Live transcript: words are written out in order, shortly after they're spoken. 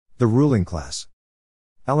The ruling class.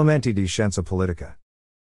 Elementi di Scienza Politica.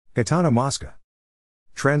 Gaetano Mosca.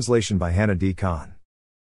 Translation by Hannah D. Kahn.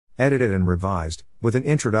 Edited and revised, with an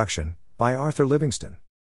introduction, by Arthur Livingston.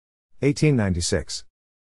 1896.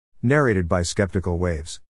 Narrated by Skeptical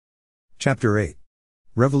Waves. Chapter 8.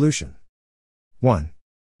 Revolution. 1.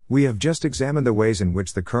 We have just examined the ways in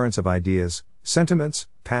which the currents of ideas, sentiments,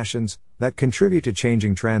 passions, that contribute to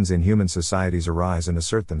changing trends in human societies arise and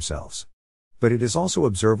assert themselves. But it is also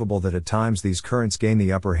observable that at times these currents gain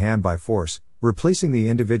the upper hand by force, replacing the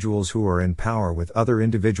individuals who are in power with other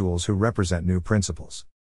individuals who represent new principles.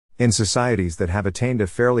 In societies that have attained a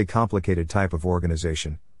fairly complicated type of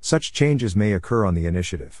organization, such changes may occur on the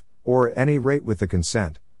initiative, or at any rate with the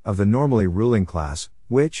consent, of the normally ruling class,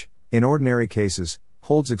 which, in ordinary cases,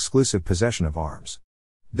 holds exclusive possession of arms.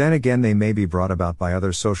 Then again they may be brought about by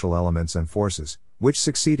other social elements and forces, which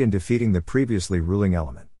succeed in defeating the previously ruling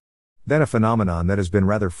element. Then a phenomenon that has been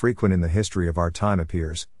rather frequent in the history of our time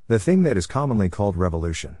appears, the thing that is commonly called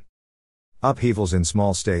revolution. Upheavals in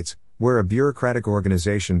small states, where a bureaucratic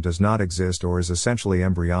organization does not exist or is essentially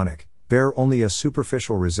embryonic, bear only a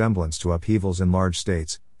superficial resemblance to upheavals in large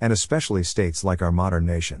states, and especially states like our modern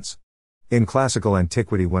nations. In classical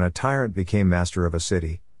antiquity, when a tyrant became master of a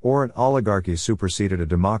city, or an oligarchy superseded a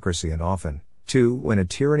democracy, and often, too, when a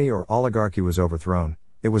tyranny or oligarchy was overthrown,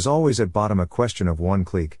 it was always at bottom a question of one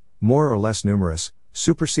clique, more or less numerous,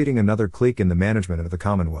 superseding another clique in the management of the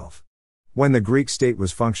commonwealth. When the Greek state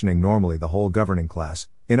was functioning normally, the whole governing class,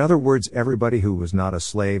 in other words everybody who was not a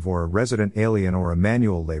slave or a resident alien or a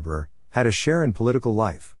manual laborer, had a share in political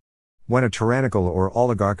life. When a tyrannical or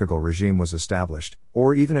oligarchical regime was established,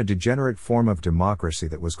 or even a degenerate form of democracy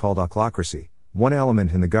that was called ochlocracy, one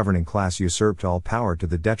element in the governing class usurped all power to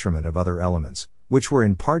the detriment of other elements, which were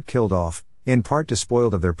in part killed off, in part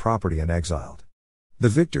despoiled of their property and exiled. The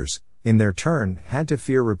victors, in their turn, had to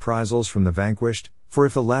fear reprisals from the vanquished, for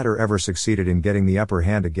if the latter ever succeeded in getting the upper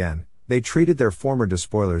hand again, they treated their former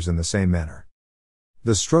despoilers in the same manner.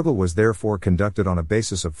 The struggle was therefore conducted on a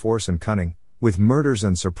basis of force and cunning, with murders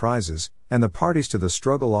and surprises, and the parties to the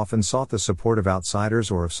struggle often sought the support of outsiders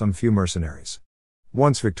or of some few mercenaries.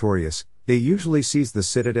 Once victorious, they usually seized the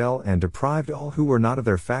citadel and deprived all who were not of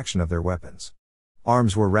their faction of their weapons.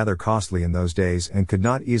 Arms were rather costly in those days and could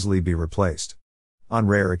not easily be replaced. On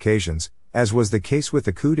rare occasions, as was the case with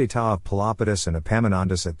the coup d'état of Pelopidas and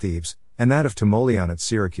Epaminondas at Thebes, and that of Timoleon at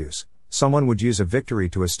Syracuse, someone would use a victory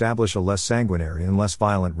to establish a less sanguinary and less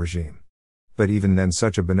violent regime. But even then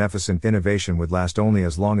such a beneficent innovation would last only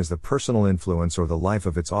as long as the personal influence or the life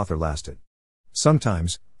of its author lasted.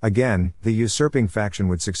 Sometimes, again, the usurping faction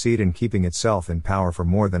would succeed in keeping itself in power for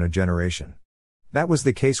more than a generation. That was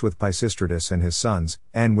the case with Pisistratus and his sons,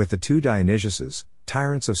 and with the two Dionysiuses,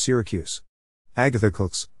 tyrants of Syracuse.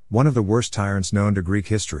 Agathocles, one of the worst tyrants known to Greek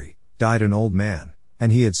history, died an old man, and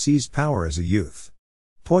he had seized power as a youth.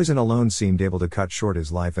 Poison alone seemed able to cut short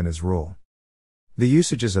his life and his rule. The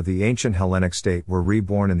usages of the ancient Hellenic state were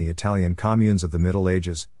reborn in the Italian communes of the Middle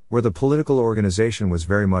Ages, where the political organization was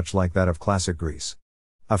very much like that of classic Greece.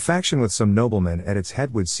 A faction with some noblemen at its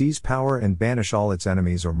head would seize power and banish all its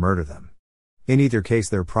enemies or murder them. In either case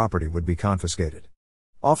their property would be confiscated.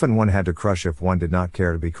 Often one had to crush if one did not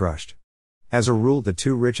care to be crushed. As a rule, the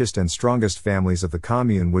two richest and strongest families of the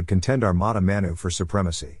commune would contend armata manu for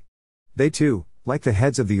supremacy. They too, like the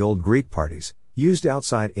heads of the old Greek parties, used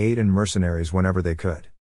outside aid and mercenaries whenever they could.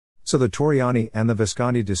 So the Torriani and the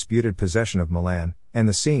Visconti disputed possession of Milan, and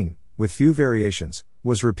the scene, with few variations,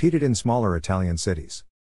 was repeated in smaller Italian cities.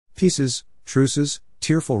 Peaces, truces,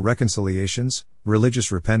 tearful reconciliations,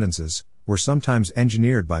 religious repentances, were sometimes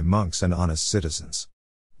engineered by monks and honest citizens.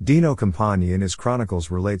 Dino Campagna in his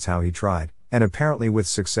chronicles relates how he tried, and apparently with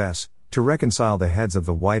success, to reconcile the heads of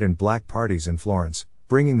the white and black parties in Florence,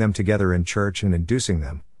 bringing them together in church and inducing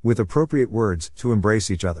them, with appropriate words, to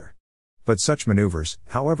embrace each other. But such maneuvers,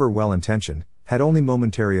 however well-intentioned, had only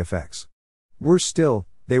momentary effects. Worse still,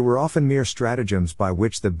 they were often mere stratagems by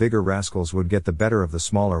which the bigger rascals would get the better of the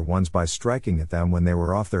smaller ones by striking at them when they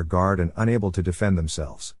were off their guard and unable to defend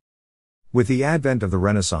themselves. With the advent of the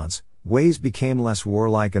Renaissance, ways became less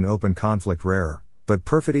warlike and open conflict rarer, but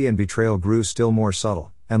perfidy and betrayal grew still more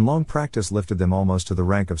subtle, and long practice lifted them almost to the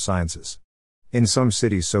rank of sciences. In some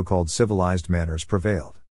cities so-called civilized manners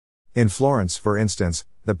prevailed. In Florence, for instance,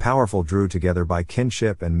 the powerful drew together by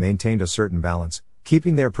kinship and maintained a certain balance,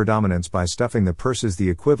 keeping their predominance by stuffing the purses, the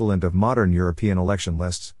equivalent of modern European election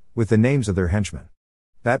lists, with the names of their henchmen.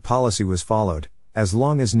 That policy was followed, as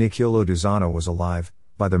long as Niccolò Duzzano was alive,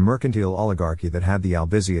 by the mercantile oligarchy that had the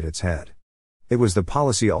Albizzi at its head. It was the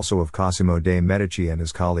policy also of Cosimo de' Medici and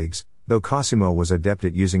his colleagues, though Cosimo was adept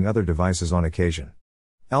at using other devices on occasion.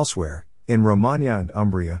 Elsewhere, in Romagna and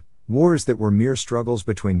Umbria, wars that were mere struggles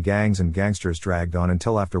between gangs and gangsters dragged on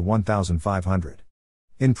until after 1500.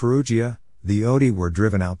 In Perugia, the Odi were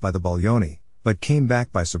driven out by the Baglioni, but came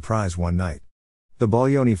back by surprise one night. The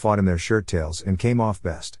Baglioni fought in their shirt tails and came off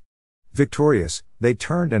best. Victorious, they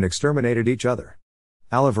turned and exterminated each other.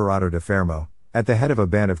 Aliverato de Fermo, at the head of a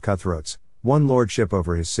band of cutthroats, won lordship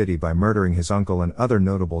over his city by murdering his uncle and other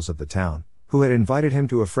notables of the town, who had invited him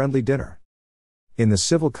to a friendly dinner. In the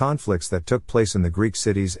civil conflicts that took place in the Greek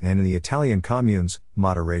cities and in the Italian communes,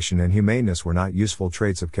 moderation and humaneness were not useful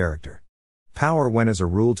traits of character. Power went as a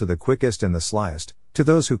rule to the quickest and the slyest, to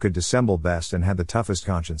those who could dissemble best and had the toughest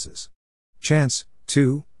consciences. Chance,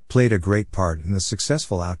 too, played a great part in the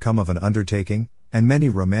successful outcome of an undertaking, and many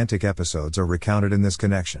romantic episodes are recounted in this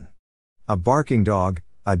connection. A barking dog,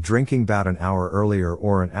 a drinking bout an hour earlier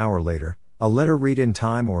or an hour later, a letter read in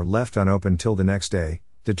time or left unopened till the next day,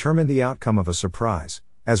 determined the outcome of a surprise,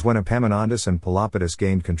 as when Epaminondas and Pelopidas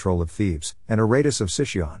gained control of Thebes, and Aratus of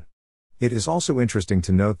Sicyon. It is also interesting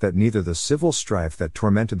to note that neither the civil strife that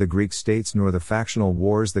tormented the Greek states nor the factional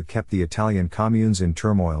wars that kept the Italian communes in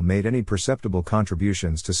turmoil made any perceptible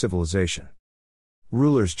contributions to civilization.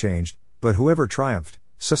 Rulers changed, but whoever triumphed,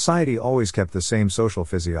 society always kept the same social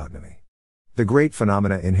physiognomy. The great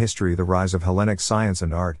phenomena in history, the rise of Hellenic science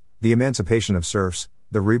and art, the emancipation of serfs,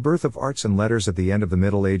 the rebirth of arts and letters at the end of the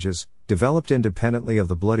Middle Ages, developed independently of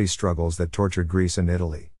the bloody struggles that tortured Greece and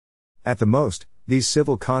Italy. At the most, these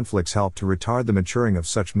civil conflicts helped to retard the maturing of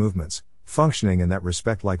such movements, functioning in that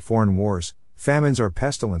respect like foreign wars, famines or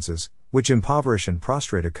pestilences, which impoverish and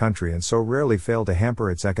prostrate a country and so rarely fail to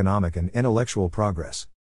hamper its economic and intellectual progress.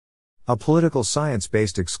 A political science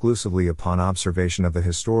based exclusively upon observation of the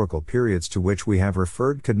historical periods to which we have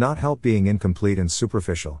referred could not help being incomplete and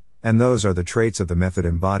superficial, and those are the traits of the method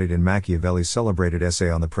embodied in Machiavelli's celebrated essay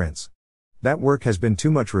on the Prince. That work has been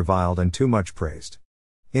too much reviled and too much praised.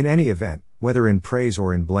 In any event, whether in praise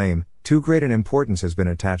or in blame, too great an importance has been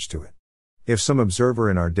attached to it. If some observer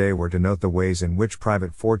in our day were to note the ways in which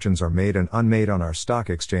private fortunes are made and unmade on our stock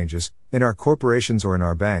exchanges, in our corporations or in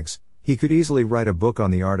our banks, he could easily write a book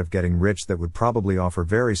on the art of getting rich that would probably offer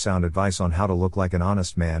very sound advice on how to look like an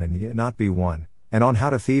honest man and yet not be one, and on how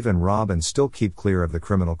to thieve and rob and still keep clear of the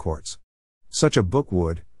criminal courts. Such a book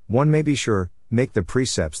would, one may be sure, make the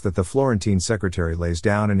precepts that the Florentine secretary lays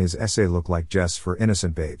down in his essay look like jests for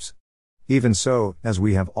innocent babes. Even so, as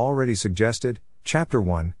we have already suggested, Chapter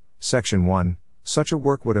 1, Section 1, such a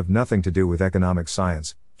work would have nothing to do with economic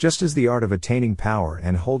science, just as the art of attaining power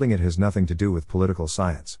and holding it has nothing to do with political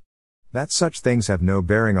science. That such things have no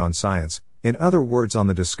bearing on science, in other words on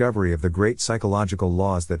the discovery of the great psychological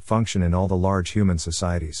laws that function in all the large human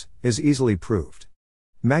societies, is easily proved.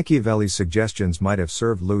 Machiavelli's suggestions might have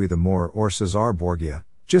served Louis the Moor or Cesar Borgia,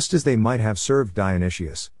 just as they might have served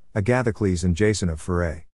Dionysius, Agathocles and Jason of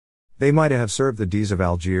Pherae. They might have served the Dees of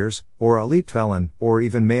Algiers, or Ali Tfelin, or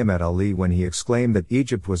even Muhammad Ali when he exclaimed that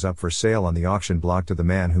Egypt was up for sale on the auction block to the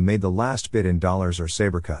man who made the last bid in dollars or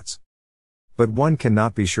saber cuts. But one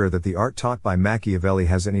cannot be sure that the art taught by Machiavelli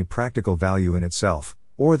has any practical value in itself,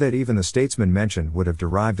 or that even the statesmen mentioned would have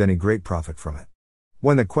derived any great profit from it.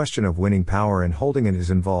 When the question of winning power and holding it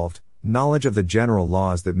is involved, knowledge of the general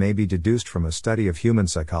laws that may be deduced from a study of human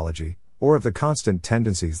psychology, or of the constant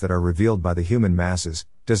tendencies that are revealed by the human masses,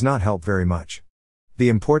 does not help very much. The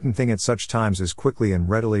important thing at such times is quickly and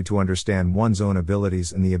readily to understand one's own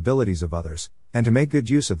abilities and the abilities of others, and to make good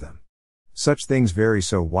use of them. Such things vary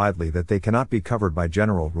so widely that they cannot be covered by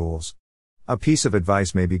general rules. A piece of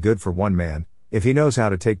advice may be good for one man, if he knows how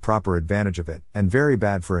to take proper advantage of it, and very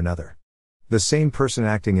bad for another. The same person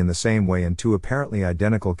acting in the same way in two apparently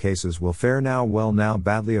identical cases will fare now well now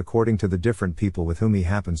badly according to the different people with whom he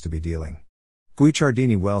happens to be dealing.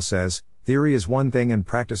 Guicciardini well says, "Theory is one thing and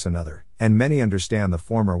practice another, and many understand the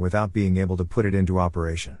former without being able to put it into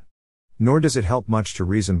operation. Nor does it help much to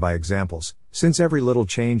reason by examples, since every little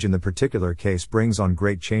change in the particular case brings on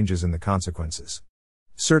great changes in the consequences."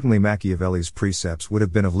 Certainly Machiavelli's precepts would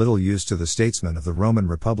have been of little use to the statesmen of the Roman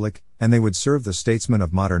Republic, and they would serve the statesmen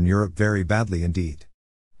of modern Europe very badly indeed.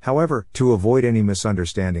 However, to avoid any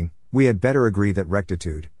misunderstanding, we had better agree that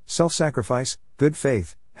rectitude, self-sacrifice, good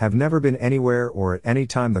faith, have never been anywhere or at any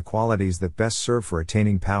time the qualities that best serve for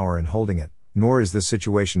attaining power and holding it, nor is the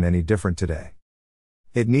situation any different today.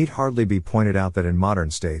 It need hardly be pointed out that in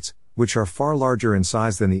modern states, which are far larger in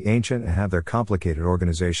size than the ancient and have their complicated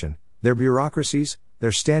organization, their bureaucracies,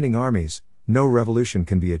 their standing armies, no revolution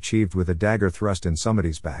can be achieved with a dagger thrust in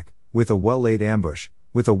somebody's back, with a well-laid ambush,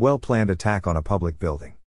 with a well-planned attack on a public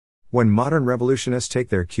building. When modern revolutionists take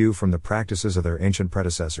their cue from the practices of their ancient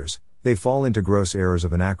predecessors, they fall into gross errors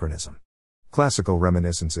of anachronism. Classical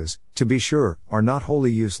reminiscences, to be sure, are not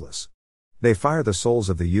wholly useless. They fire the souls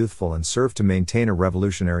of the youthful and serve to maintain a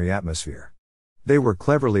revolutionary atmosphere. They were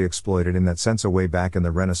cleverly exploited in that sense way back in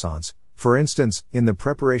the Renaissance, for instance, in the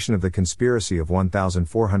preparation of the conspiracy of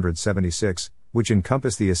 1476, which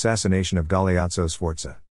encompassed the assassination of Galeazzo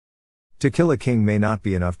Sforza. To kill a king may not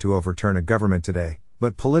be enough to overturn a government today,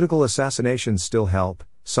 but political assassinations still help,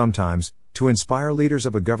 sometimes, to inspire leaders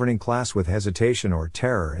of a governing class with hesitation or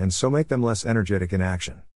terror and so make them less energetic in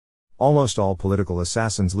action. Almost all political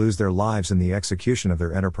assassins lose their lives in the execution of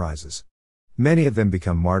their enterprises. Many of them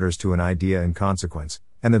become martyrs to an idea in consequence,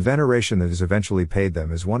 and the veneration that is eventually paid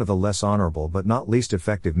them is one of the less honorable but not least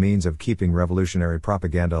effective means of keeping revolutionary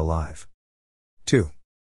propaganda alive. 2.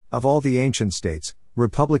 Of all the ancient states,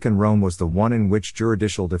 Republican Rome was the one in which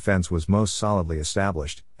juridical defense was most solidly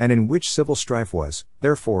established, and in which civil strife was,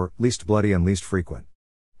 therefore, least bloody and least frequent.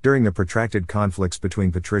 During the protracted conflicts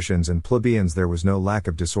between patricians and plebeians there was no lack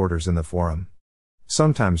of disorders in the forum.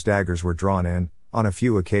 Sometimes daggers were drawn and, on a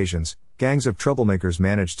few occasions, gangs of troublemakers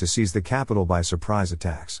managed to seize the capital by surprise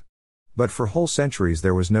attacks. But for whole centuries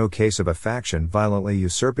there was no case of a faction violently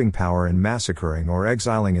usurping power and massacring or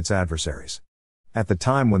exiling its adversaries. At the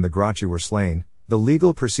time when the Gracchi were slain, the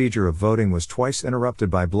legal procedure of voting was twice interrupted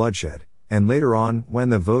by bloodshed, and later on, when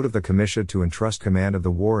the vote of the Comitia to entrust command of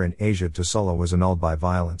the war in Asia to Sulla was annulled by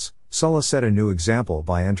violence, Sulla set a new example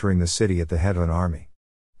by entering the city at the head of an army.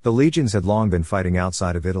 The legions had long been fighting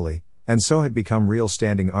outside of Italy, and so had become real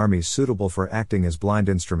standing armies suitable for acting as blind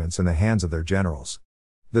instruments in the hands of their generals.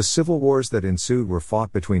 The civil wars that ensued were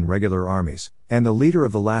fought between regular armies, and the leader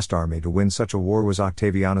of the last army to win such a war was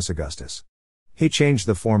Octavianus Augustus. He changed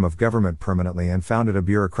the form of government permanently and founded a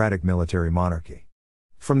bureaucratic military monarchy.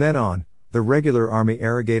 From then on, the regular army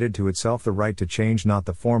arrogated to itself the right to change not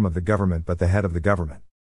the form of the government but the head of the government.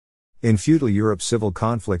 In feudal Europe civil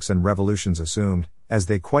conflicts and revolutions assumed, as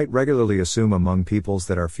they quite regularly assume among peoples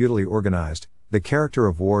that are feudally organized, the character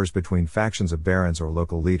of wars between factions of barons or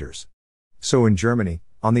local leaders. So in Germany,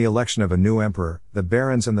 on the election of a new emperor, the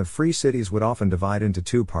barons and the free cities would often divide into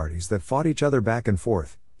two parties that fought each other back and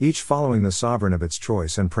forth, each following the sovereign of its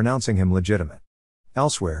choice and pronouncing him legitimate.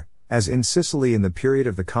 Elsewhere, as in Sicily in the period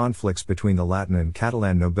of the conflicts between the Latin and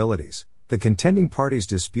Catalan nobilities, the contending parties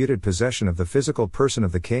disputed possession of the physical person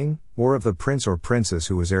of the king, or of the prince or princess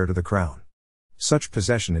who was heir to the crown. Such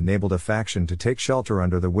possession enabled a faction to take shelter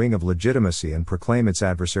under the wing of legitimacy and proclaim its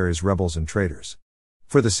adversaries rebels and traitors.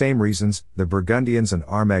 For the same reasons, the Burgundians and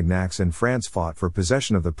Armagnacs in France fought for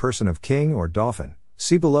possession of the person of king or dauphin,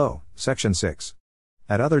 see below, section 6.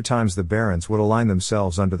 At other times the barons would align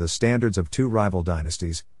themselves under the standards of two rival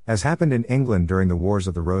dynasties, as happened in England during the Wars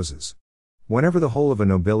of the Roses. Whenever the whole of a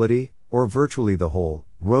nobility, or virtually the whole,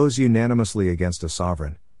 rose unanimously against a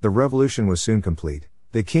sovereign, the revolution was soon complete,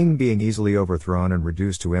 the king being easily overthrown and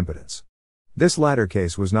reduced to impotence. This latter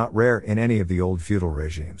case was not rare in any of the old feudal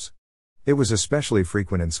regimes. It was especially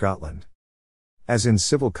frequent in Scotland. As in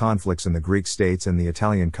civil conflicts in the Greek states and the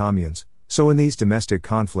Italian communes, so in these domestic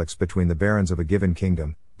conflicts between the barons of a given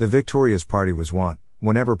kingdom, the victorious party was wont,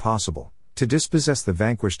 whenever possible, to dispossess the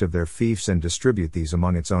vanquished of their fiefs and distribute these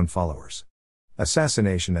among its own followers.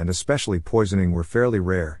 Assassination and especially poisoning were fairly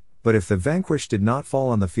rare, but if the vanquished did not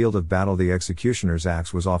fall on the field of battle the executioner's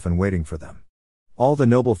axe was often waiting for them. All the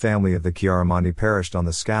noble family of the Chiaramonti perished on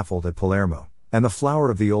the scaffold at Palermo, and the flower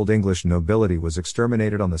of the Old English nobility was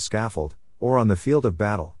exterminated on the scaffold, or on the field of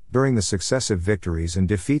battle, during the successive victories and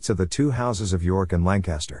defeats of the two houses of York and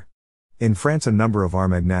Lancaster. In France a number of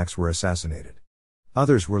Armagnacs were assassinated.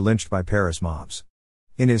 Others were lynched by Paris mobs.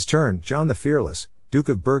 In his turn, John the Fearless, Duke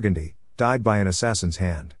of Burgundy, died by an assassin's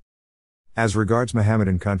hand. As regards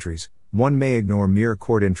Mohammedan countries, one may ignore mere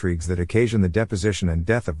court intrigues that occasion the deposition and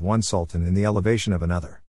death of one sultan and the elevation of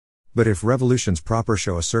another. But if revolutions proper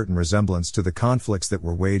show a certain resemblance to the conflicts that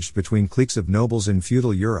were waged between cliques of nobles in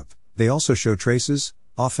feudal Europe, they also show traces,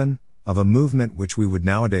 often, of a movement which we would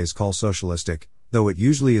nowadays call socialistic, though it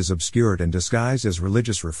usually is obscured and disguised as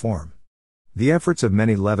religious reform. The efforts of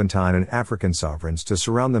many Levantine and African sovereigns to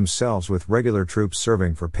surround themselves with regular troops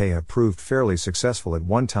serving for pay have proved fairly successful at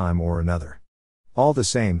one time or another. All the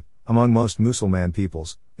same, among most Mussulman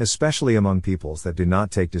peoples, especially among peoples that do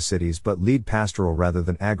not take to cities but lead pastoral rather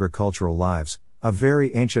than agricultural lives, a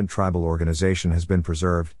very ancient tribal organization has been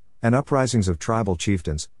preserved, and uprisings of tribal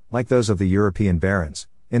chieftains, like those of the European barons,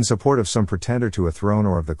 in support of some pretender to a throne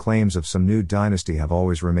or of the claims of some new dynasty have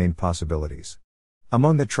always remained possibilities.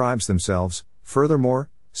 Among the tribes themselves, furthermore,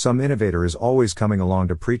 some innovator is always coming along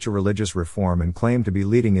to preach a religious reform and claim to be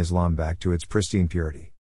leading Islam back to its pristine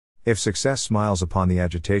purity. If success smiles upon the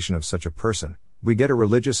agitation of such a person, we get a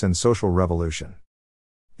religious and social revolution.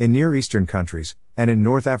 In Near Eastern countries, and in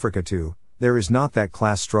North Africa too, there is not that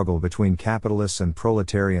class struggle between capitalists and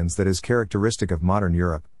proletarians that is characteristic of modern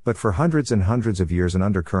Europe, but for hundreds and hundreds of years an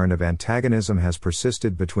undercurrent of antagonism has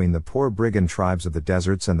persisted between the poor brigand tribes of the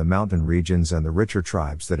deserts and the mountain regions and the richer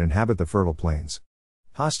tribes that inhabit the fertile plains.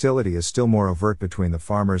 Hostility is still more overt between the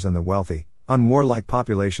farmers and the wealthy, unwarlike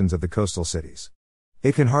populations of the coastal cities.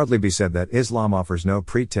 It can hardly be said that Islam offers no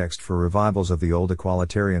pretext for revivals of the old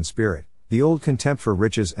equalitarian spirit, the old contempt for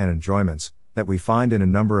riches and enjoyments, that we find in a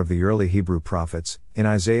number of the early Hebrew prophets, in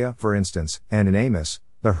Isaiah, for instance, and in Amos,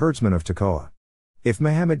 the herdsman of Tekoa. If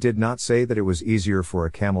Muhammad did not say that it was easier for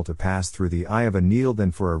a camel to pass through the eye of a needle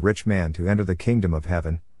than for a rich man to enter the kingdom of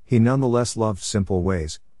heaven, he nonetheless loved simple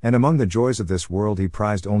ways, and among the joys of this world he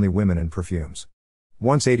prized only women and perfumes.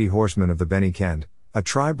 Once 80 horsemen of the Beni Kend, a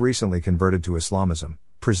tribe recently converted to Islamism,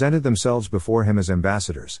 presented themselves before him as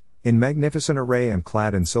ambassadors, in magnificent array and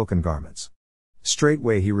clad in silken garments.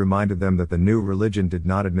 Straightway he reminded them that the new religion did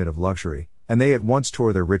not admit of luxury, and they at once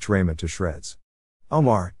tore their rich raiment to shreds.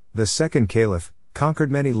 Omar, the second caliph,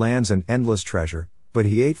 conquered many lands and endless treasure, but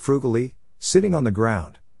he ate frugally, sitting on the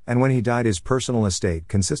ground, and when he died his personal estate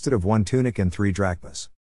consisted of 1 tunic and 3 drachmas.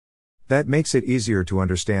 That makes it easier to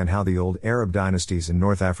understand how the old Arab dynasties in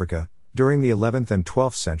North Africa, during the 11th and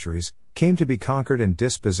 12th centuries, came to be conquered and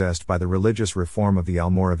dispossessed by the religious reform of the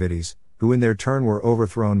Almoravides, who in their turn were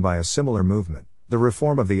overthrown by a similar movement, the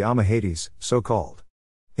reform of the Almohades, so called.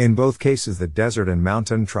 In both cases the desert and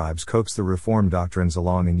mountain tribes coaxed the reform doctrines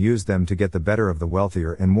along and used them to get the better of the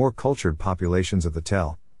wealthier and more cultured populations of the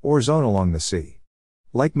Tel, or zone along the sea.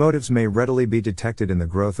 Like motives may readily be detected in the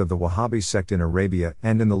growth of the Wahhabi sect in Arabia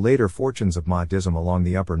and in the later fortunes of Mahdism along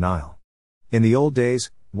the Upper Nile. In the old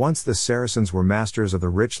days, once the Saracens were masters of the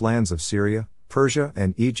rich lands of Syria, Persia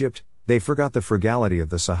and Egypt, they forgot the frugality of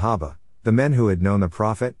the Sahaba, the men who had known the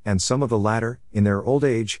Prophet, and some of the latter, in their old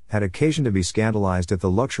age, had occasion to be scandalized at the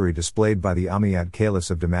luxury displayed by the Umayyad caliphs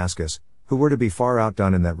of Damascus, who were to be far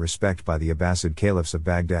outdone in that respect by the Abbasid caliphs of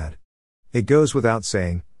Baghdad. It goes without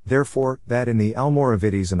saying, therefore, that in the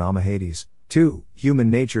Almoravides and Almohades, too, human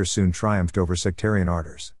nature soon triumphed over sectarian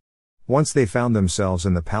ardors. Once they found themselves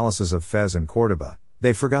in the palaces of Fez and Cordoba,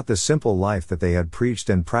 they forgot the simple life that they had preached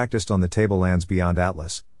and practiced on the tablelands beyond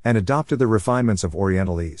Atlas, and adopted the refinements of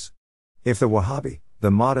Oriental ease. If the Wahhabi, the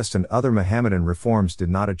Mahdist and other Mohammedan reforms did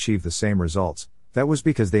not achieve the same results, that was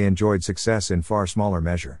because they enjoyed success in far smaller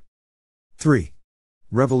measure. 3.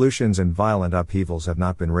 Revolutions and violent upheavals have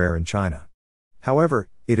not been rare in China. However,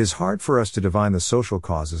 it is hard for us to divine the social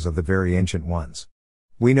causes of the very ancient ones.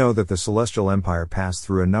 We know that the Celestial Empire passed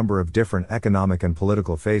through a number of different economic and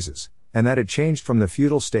political phases, and that it changed from the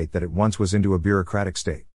feudal state that it once was into a bureaucratic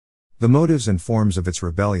state. The motives and forms of its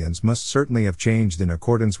rebellions must certainly have changed in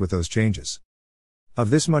accordance with those changes. Of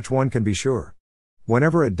this much one can be sure.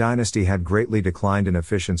 Whenever a dynasty had greatly declined in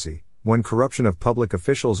efficiency, when corruption of public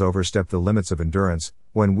officials overstepped the limits of endurance,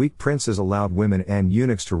 when weak princes allowed women and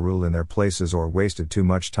eunuchs to rule in their places or wasted too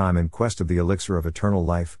much time in quest of the elixir of eternal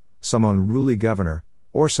life, some unruly governor,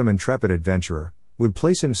 or some intrepid adventurer, would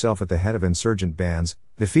place himself at the head of insurgent bands,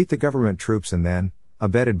 defeat the government troops and then,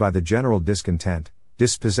 abetted by the general discontent,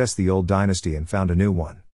 dispossess the old dynasty and found a new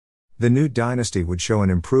one. The new dynasty would show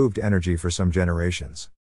an improved energy for some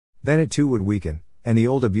generations. Then it too would weaken, and the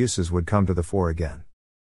old abuses would come to the fore again.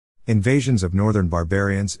 Invasions of northern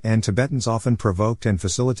barbarians and Tibetans often provoked and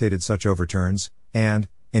facilitated such overturns, and,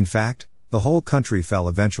 in fact, the whole country fell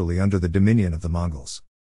eventually under the dominion of the Mongols.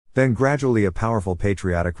 Then gradually a powerful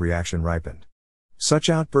patriotic reaction ripened.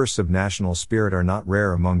 Such outbursts of national spirit are not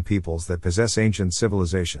rare among peoples that possess ancient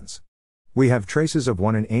civilizations. We have traces of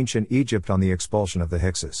one in ancient Egypt on the expulsion of the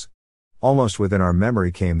Hyksos. Almost within our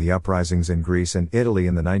memory came the uprisings in Greece and Italy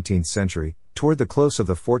in the 19th century. Toward the close of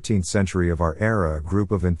the 14th century of our era, a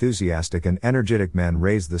group of enthusiastic and energetic men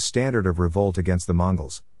raised the standard of revolt against the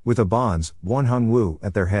Mongols, with a bonze, one Hung Wu,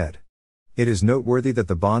 at their head. It is noteworthy that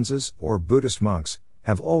the bonzes, or Buddhist monks,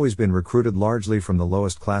 have always been recruited largely from the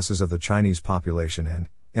lowest classes of the Chinese population and,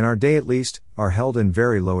 in our day at least, are held in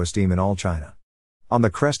very low esteem in all China. On the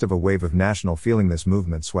crest of a wave of national feeling this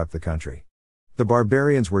movement swept the country. The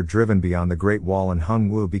barbarians were driven beyond the Great Wall and Hung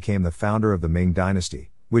Wu became the founder of the Ming dynasty,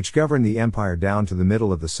 which governed the empire down to the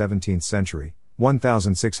middle of the 17th century,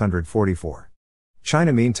 1644.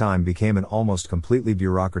 China meantime became an almost completely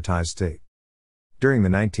bureaucratized state. During the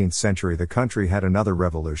 19th century the country had another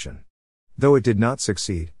revolution. Though it did not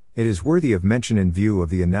succeed, it is worthy of mention in view of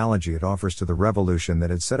the analogy it offers to the revolution that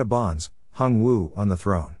had set a bonze, Hung Wu, on the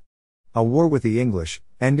throne. A war with the English,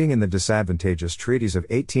 ending in the disadvantageous treaties of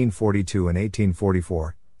 1842 and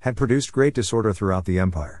 1844, had produced great disorder throughout the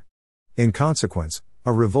empire. In consequence,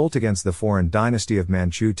 A revolt against the foreign dynasty of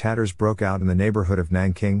Manchu Tatars broke out in the neighborhood of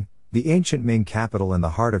Nanking, the ancient Ming capital and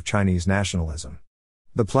the heart of Chinese nationalism.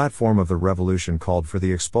 The platform of the revolution called for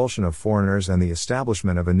the expulsion of foreigners and the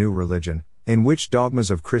establishment of a new religion, in which dogmas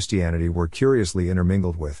of Christianity were curiously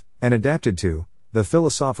intermingled with, and adapted to, the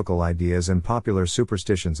philosophical ideas and popular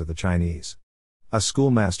superstitions of the Chinese. A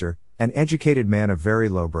schoolmaster, an educated man of very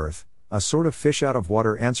low birth, a sort of fish out of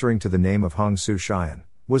water answering to the name of Hong Su Shian,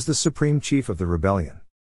 was the supreme chief of the rebellion.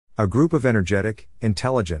 A group of energetic,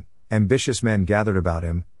 intelligent, ambitious men gathered about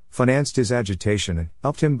him, financed his agitation and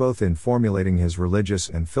helped him both in formulating his religious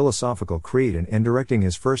and philosophical creed and in directing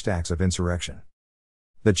his first acts of insurrection.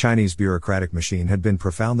 The Chinese bureaucratic machine had been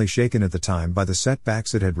profoundly shaken at the time by the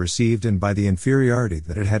setbacks it had received and by the inferiority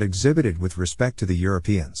that it had exhibited with respect to the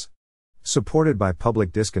Europeans. Supported by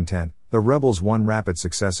public discontent, the rebels won rapid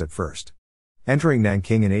success at first. Entering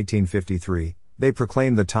Nanking in 1853, they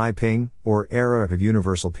proclaimed the Taiping, or Era of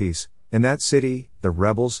Universal Peace. In that city, the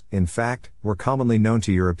rebels, in fact, were commonly known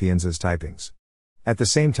to Europeans as Taipings. At the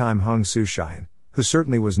same time Hong Su Shian, who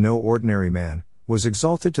certainly was no ordinary man, was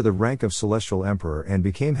exalted to the rank of celestial emperor and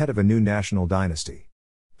became head of a new national dynasty.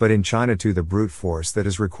 But in China too the brute force that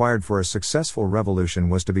is required for a successful revolution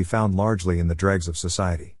was to be found largely in the dregs of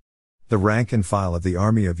society. The rank and file of the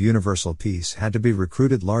Army of Universal Peace had to be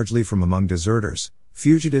recruited largely from among deserters,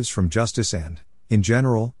 fugitives from justice and, in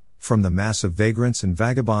general, from the mass of vagrants and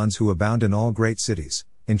vagabonds who abound in all great cities,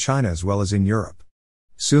 in China as well as in Europe.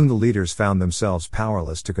 Soon the leaders found themselves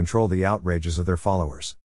powerless to control the outrages of their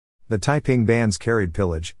followers. The Taiping bands carried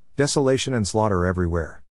pillage, desolation and slaughter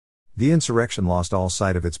everywhere. The insurrection lost all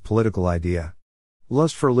sight of its political idea.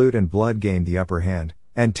 Lust for loot and blood gained the upper hand,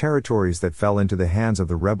 and territories that fell into the hands of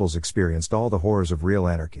the rebels experienced all the horrors of real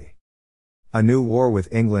anarchy. A new war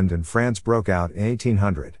with England and France broke out in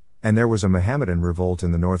 1800. And there was a Mohammedan revolt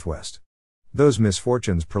in the northwest. Those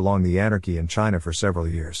misfortunes prolonged the anarchy in China for several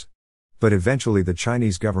years. But eventually the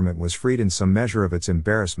Chinese government was freed in some measure of its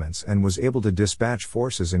embarrassments and was able to dispatch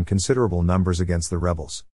forces in considerable numbers against the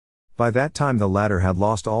rebels. By that time the latter had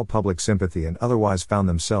lost all public sympathy and otherwise found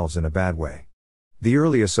themselves in a bad way. The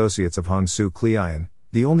early associates of Hong Su Shian,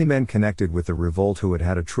 the only men connected with the revolt who had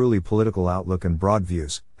had a truly political outlook and broad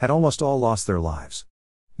views, had almost all lost their lives.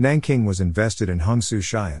 Nanking was invested in Hong Su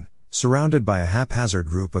Shian, surrounded by a haphazard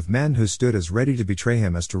group of men who stood as ready to betray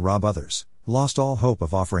him as to rob others, lost all hope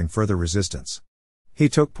of offering further resistance. He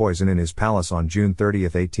took poison in his palace on June 30,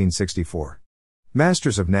 1864.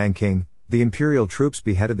 Masters of Nanking, the imperial troops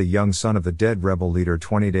beheaded the young son of the dead rebel leader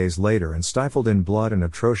 20 days later and stifled in blood and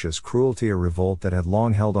atrocious cruelty a revolt that had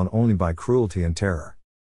long held on only by cruelty and terror.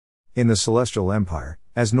 In the Celestial Empire,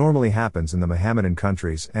 as normally happens in the Mohammedan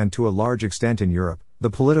countries and to a large extent in Europe, the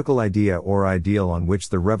political idea or ideal on which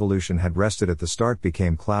the revolution had rested at the start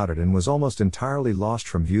became clouded and was almost entirely lost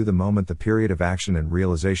from view the moment the period of action and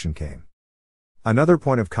realization came. Another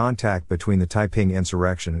point of contact between the Taiping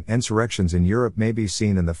insurrection and insurrections in Europe may be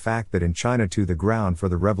seen in the fact that in China too the ground for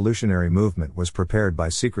the revolutionary movement was prepared by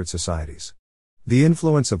secret societies. The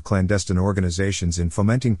influence of clandestine organizations in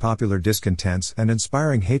fomenting popular discontents and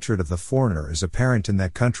inspiring hatred of the foreigner is apparent in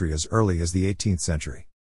that country as early as the 18th century.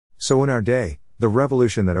 So in our day, the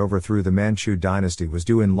revolution that overthrew the Manchu dynasty was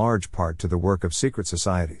due in large part to the work of secret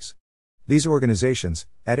societies. These organizations,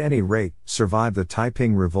 at any rate, survived the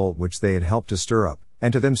Taiping revolt which they had helped to stir up,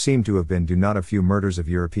 and to them seem to have been due not a few murders of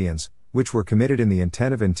Europeans, which were committed in the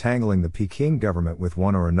intent of entangling the Peking government with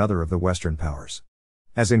one or another of the Western powers.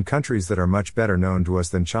 As in countries that are much better known to us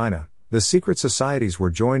than China, the secret societies were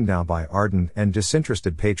joined now by ardent and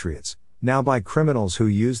disinterested patriots, now by criminals who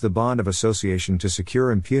use the bond of association to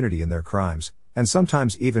secure impunity in their crimes, and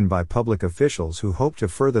sometimes even by public officials who hope to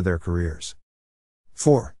further their careers.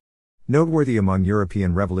 4. Noteworthy among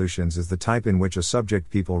European revolutions is the type in which a subject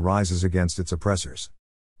people rises against its oppressors.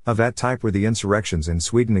 Of that type were the insurrections in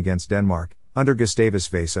Sweden against Denmark, under Gustavus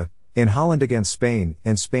Vasa, in Holland against Spain,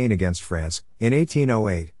 in Spain against France, in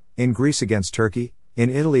 1808, in Greece against Turkey, in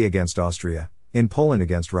Italy against Austria, in Poland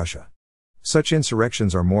against Russia. Such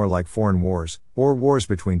insurrections are more like foreign wars, or wars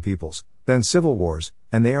between peoples, than civil wars,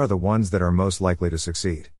 and they are the ones that are most likely to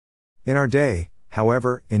succeed. In our day,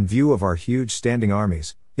 however, in view of our huge standing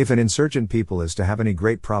armies, if an insurgent people is to have any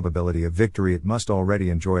great probability of victory it must already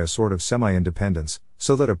enjoy a sort of semi-independence,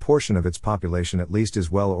 so that a portion of its population at least is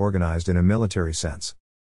well organized in a military sense.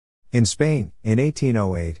 In Spain, in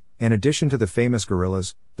 1808, in addition to the famous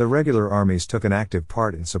guerrillas, the regular armies took an active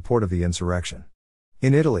part in support of the insurrection.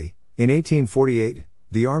 In Italy, in 1848,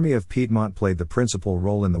 the army of Piedmont played the principal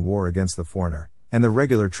role in the war against the foreigner, and the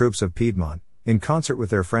regular troops of Piedmont, in concert with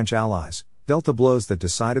their French allies, dealt the blows that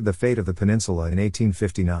decided the fate of the peninsula in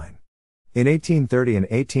 1859. In 1830 and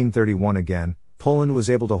 1831 again, Poland was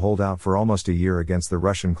able to hold out for almost a year against the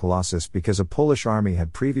Russian Colossus because a Polish army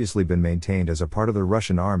had previously been maintained as a part of the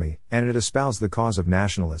Russian army, and it espoused the cause of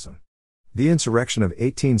nationalism. The insurrection of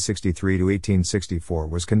 1863 to 1864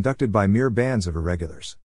 was conducted by mere bands of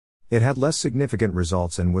irregulars. It had less significant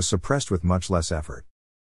results and was suppressed with much less effort.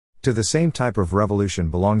 To the same type of revolution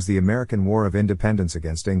belongs the American War of Independence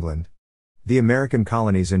against England. The American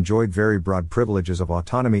colonies enjoyed very broad privileges of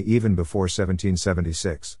autonomy even before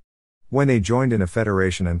 1776. When they joined in a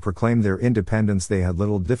federation and proclaimed their independence, they had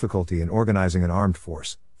little difficulty in organizing an armed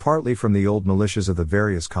force, partly from the old militias of the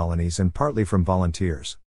various colonies and partly from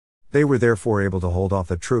volunteers. They were therefore able to hold off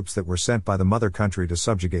the troops that were sent by the mother country to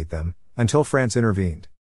subjugate them, until France intervened.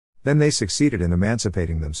 Then they succeeded in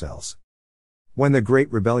emancipating themselves. When the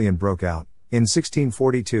Great Rebellion broke out, in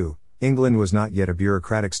 1642, England was not yet a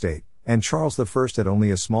bureaucratic state, and Charles I had only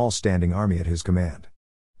a small standing army at his command.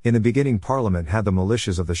 In the beginning, Parliament had the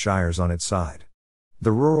militias of the shires on its side.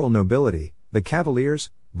 The rural nobility, the Cavaliers,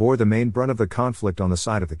 bore the main brunt of the conflict on the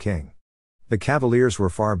side of the king. The Cavaliers were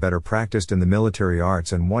far better practiced in the military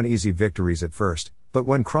arts and won easy victories at first, but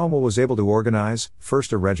when Cromwell was able to organize,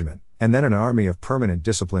 first a regiment, and then an army of permanent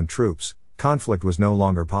disciplined troops, conflict was no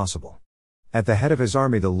longer possible. At the head of his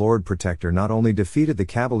army, the Lord Protector not only defeated the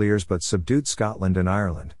Cavaliers but subdued Scotland and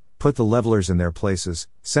Ireland, put the Levellers in their places,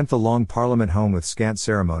 sent the Long Parliament home with scant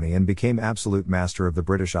ceremony, and became absolute master of the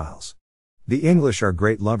British Isles. The English are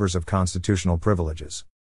great lovers of constitutional privileges.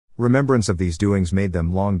 Remembrance of these doings made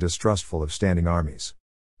them long distrustful of standing armies.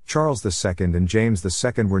 Charles II and James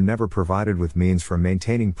II were never provided with means for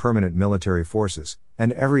maintaining permanent military forces,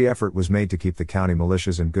 and every effort was made to keep the county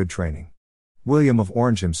militias in good training. William of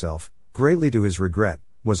Orange himself, greatly to his regret,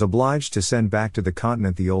 was obliged to send back to the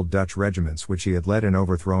continent the old Dutch regiments which he had led in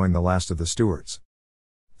overthrowing the last of the Stuarts.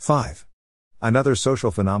 5. Another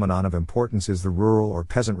social phenomenon of importance is the rural or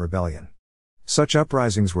peasant rebellion. Such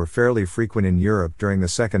uprisings were fairly frequent in Europe during the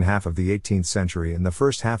second half of the 18th century and the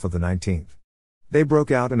first half of the 19th. They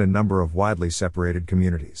broke out in a number of widely separated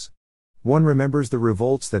communities. One remembers the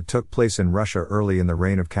revolts that took place in Russia early in the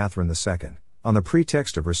reign of Catherine II, on the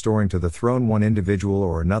pretext of restoring to the throne one individual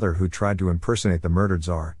or another who tried to impersonate the murdered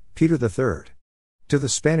Tsar, Peter III. To the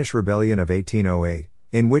Spanish Rebellion of 1808,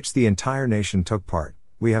 in which the entire nation took part,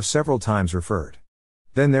 we have several times referred.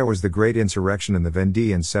 Then there was the great insurrection in the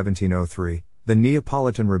Vendée in 1703, the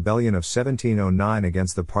Neapolitan Rebellion of 1709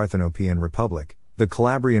 against the Parthenopean Republic, the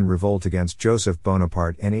Calabrian Revolt against Joseph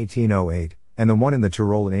Bonaparte in 1808, and the one in the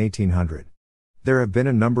Tyrol in 1800. There have been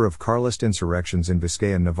a number of Carlist insurrections in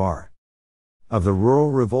Biscay and Navarre. Of the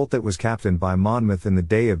rural revolt that was captained by Monmouth in the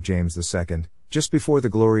day of James II, just before the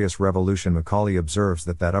Glorious Revolution, Macaulay observes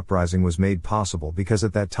that uprising was made possible because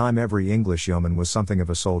at that time every English yeoman was something of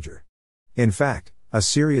a soldier. In fact, a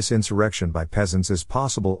serious insurrection by peasants is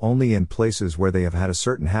possible only in places where they have had a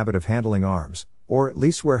certain habit of handling arms, or at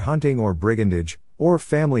least where hunting or brigandage, or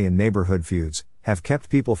family and neighborhood feuds, have kept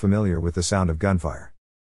people familiar with the sound of gunfire.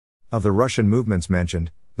 Of the Russian movements mentioned,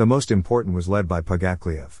 the most important was led by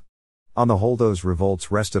Pogakliev. On the whole, those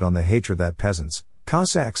revolts rested on the hatred that peasants,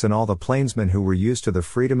 Cossacks and all the plainsmen who were used to the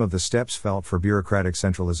freedom of the steppes felt for bureaucratic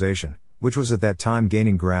centralization, which was at that time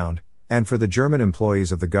gaining ground, and for the German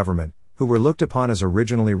employees of the government, who were looked upon as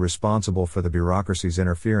originally responsible for the bureaucracy's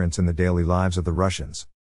interference in the daily lives of the Russians.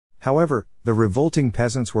 However, the revolting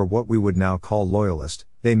peasants were what we would now call loyalist.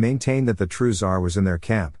 They maintained that the true Tsar was in their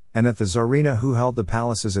camp, and that the Tsarina who held the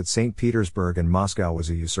palaces at St. Petersburg and Moscow was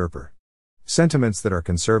a usurper. Sentiments that are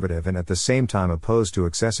conservative and at the same time opposed to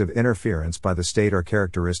excessive interference by the state are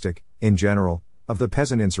characteristic, in general, of the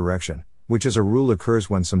peasant insurrection, which as a rule occurs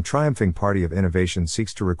when some triumphing party of innovation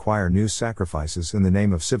seeks to require new sacrifices in the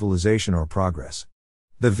name of civilization or progress.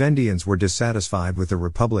 The Vendeans were dissatisfied with the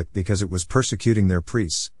Republic because it was persecuting their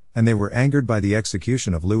priests, and they were angered by the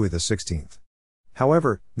execution of Louis XVI.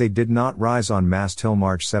 However, they did not rise en masse till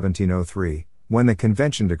March 1703, when the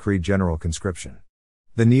Convention decreed general conscription.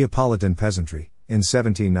 The Neapolitan peasantry, in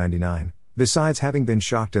 1799, besides having been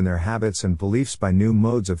shocked in their habits and beliefs by new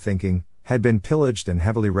modes of thinking, had been pillaged and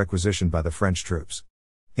heavily requisitioned by the French troops.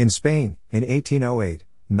 In Spain, in 1808,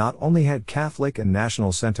 not only had Catholic and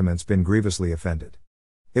national sentiments been grievously offended.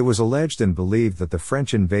 It was alleged and believed that the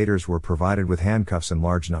French invaders were provided with handcuffs in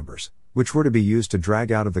large numbers, which were to be used to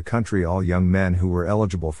drag out of the country all young men who were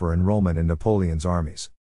eligible for enrollment in Napoleon's armies.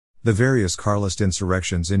 The various Carlist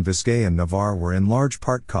insurrections in Biscay and Navarre were in large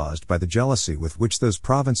part caused by the jealousy with which those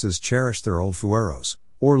provinces cherished their old fueros,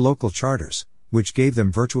 or local charters, which gave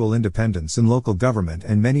them virtual independence in local government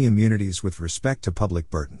and many immunities with respect to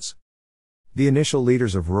public burdens. The initial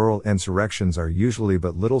leaders of rural insurrections are usually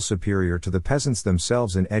but little superior to the peasants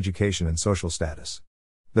themselves in education and social status.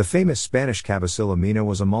 The famous Spanish Cabecilla Mina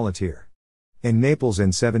was a muleteer. In Naples in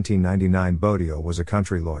 1799 Bodio was a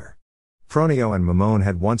country lawyer. Pronio and Mamone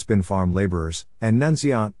had once been farm laborers, and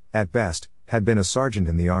Nunziant, at best, had been a sergeant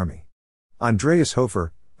in the army. Andreas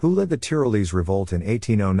Hofer, who led the Tyrolese revolt in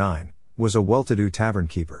 1809, was a well-to-do tavern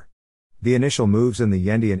keeper. The initial moves in the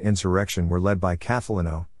Yendian insurrection were led by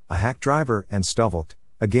Cathalino, a hack driver, and Stuvelt,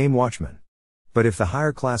 a game watchman. But if the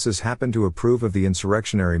higher classes happen to approve of the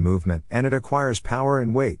insurrectionary movement and it acquires power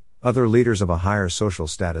and weight, other leaders of a higher social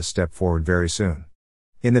status step forward very soon.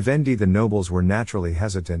 In the Vendi the nobles were naturally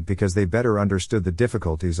hesitant because they better understood the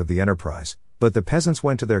difficulties of the enterprise, but the peasants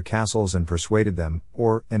went to their castles and persuaded them,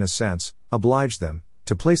 or, in a sense, obliged them,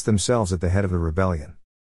 to place themselves at the head of the rebellion.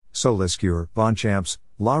 So Lescure, Bonchamps,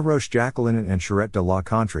 La Roche-Jacqueline and Charette de la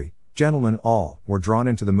Contrée, gentlemen all, were drawn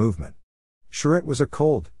into the movement. Charette was a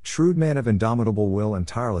cold, shrewd man of indomitable will and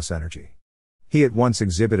tireless energy. He at once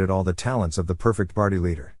exhibited all the talents of the perfect party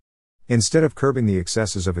leader. Instead of curbing the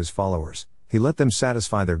excesses of his followers, he let them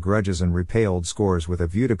satisfy their grudges and repay old scores with a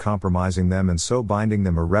view to compromising them and so binding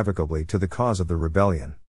them irrevocably to the cause of the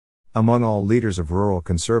rebellion. Among all leaders of rural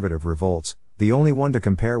conservative revolts, the only one to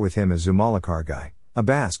compare with him is Zumalacárgai, a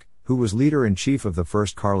Basque, who was leader-in-chief of the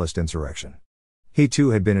first Carlist insurrection. He too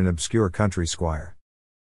had been an obscure country squire.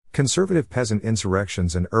 Conservative peasant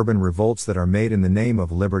insurrections and urban revolts that are made in the name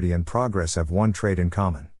of liberty and progress have one trait in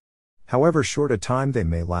common. However short a time they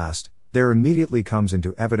may last, there immediately comes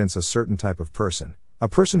into evidence a certain type of person, a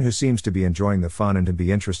person who seems to be enjoying the fun and to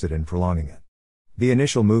be interested in prolonging it. The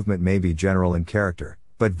initial movement may be general in character,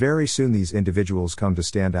 but very soon these individuals come to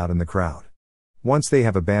stand out in the crowd. Once they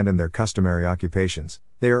have abandoned their customary occupations,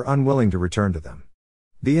 they are unwilling to return to them.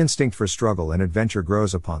 The instinct for struggle and adventure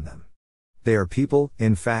grows upon them. They are people,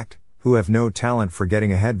 in fact, who have no talent for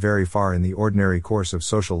getting ahead very far in the ordinary course of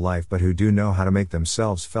social life but who do know how to make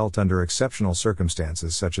themselves felt under exceptional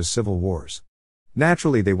circumstances such as civil wars.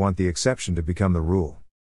 Naturally they want the exception to become the rule.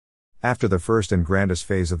 After the first and grandest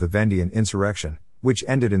phase of the Vendian insurrection, which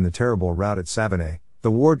ended in the terrible rout at Savigny,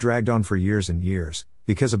 the war dragged on for years and years,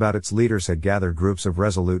 because about its leaders had gathered groups of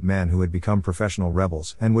resolute men who had become professional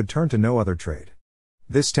rebels and would turn to no other trade.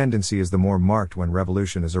 This tendency is the more marked when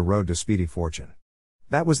revolution is a road to speedy fortune.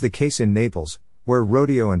 That was the case in Naples, where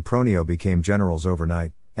Rodeo and Pronio became generals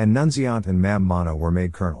overnight, and Nunziant and Mam Mano were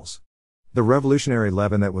made colonels. The revolutionary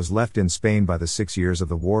leaven that was left in Spain by the 6 years of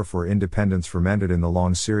the War for Independence fermented in the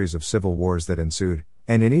long series of civil wars that ensued,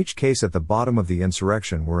 and in each case at the bottom of the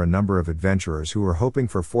insurrection were a number of adventurers who were hoping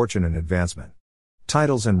for fortune and advancement.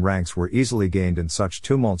 Titles and ranks were easily gained in such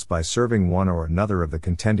tumults by serving one or another of the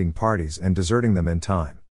contending parties and deserting them in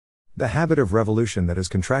time. The habit of revolution that is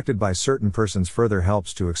contracted by certain persons further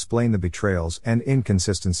helps to explain the betrayals and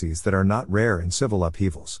inconsistencies that are not rare in civil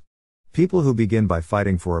upheavals. People who begin by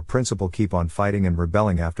fighting for a principle keep on fighting and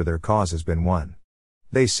rebelling after their cause has been won.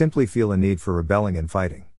 They simply feel a need for rebelling and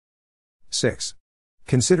fighting. 6.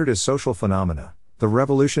 Considered as social phenomena, the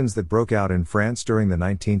revolutions that broke out in France during the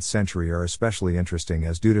 19th century are especially interesting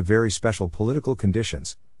as due to very special political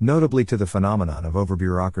conditions, notably to the phenomenon of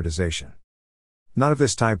over-bureaucratization. None of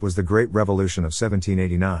this type was the Great Revolution of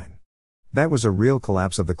 1789. That was a real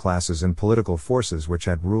collapse of the classes and political forces which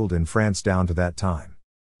had ruled in France down to that time.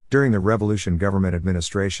 During the revolution government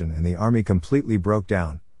administration and the army completely broke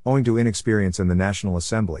down, owing to inexperience in the National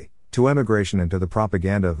Assembly, to emigration and to the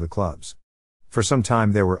propaganda of the clubs. For some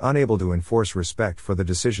time they were unable to enforce respect for the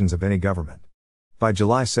decisions of any government. By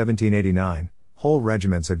July 1789, whole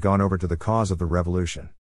regiments had gone over to the cause of the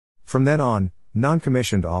revolution. From then on,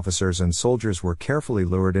 non-commissioned officers and soldiers were carefully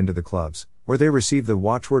lured into the clubs, where they received the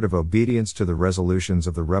watchword of obedience to the resolutions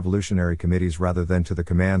of the revolutionary committees rather than to the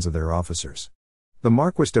commands of their officers. The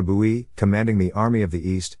Marquis de Bouillé, commanding the Army of the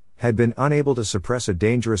East, had been unable to suppress a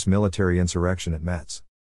dangerous military insurrection at Metz.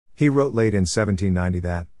 He wrote late in 1790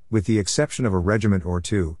 that, with the exception of a regiment or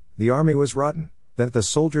two, the army was rotten, that the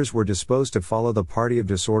soldiers were disposed to follow the party of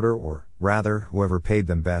disorder or, rather, whoever paid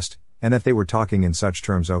them best, and that they were talking in such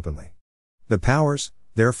terms openly. The powers,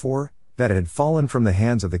 therefore, that had fallen from the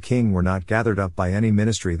hands of the king were not gathered up by any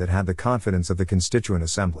ministry that had the confidence of the Constituent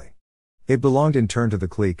Assembly. It belonged in turn to the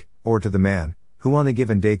clique, or to the man, who on a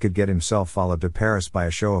given day could get himself followed to Paris by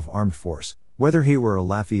a show of armed force, whether he were a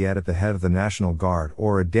Lafayette at the head of the National Guard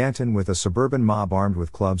or a Danton with a suburban mob armed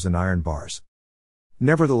with clubs and iron bars.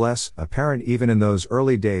 Nevertheless, apparent even in those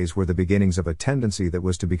early days were the beginnings of a tendency that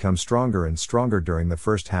was to become stronger and stronger during the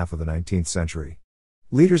first half of the 19th century.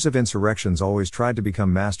 Leaders of insurrections always tried to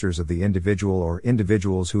become masters of the individual or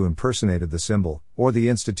individuals who impersonated the symbol, or the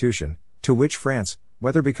institution, to which France,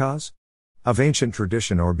 whether because of ancient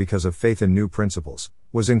tradition or because of faith in new principles,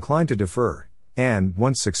 was inclined to defer, and,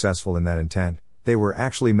 once successful in that intent, they were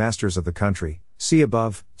actually masters of the country, see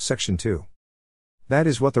above, section 2. That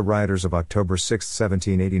is what the rioters of October 6,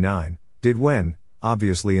 1789, did when,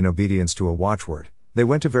 obviously in obedience to a watchword, they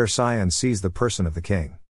went to Versailles and seized the person of the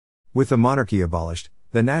king. With the monarchy abolished,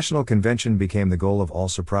 the National Convention became the goal of all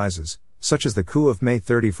surprises, such as the coup of May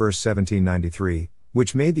 31, 1793,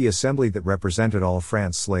 which made the assembly that represented all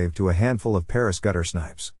France slave to a handful of Paris gutter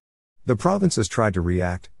snipes. The provinces tried to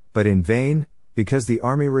react, but in vain, because the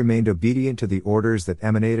army remained obedient to the orders that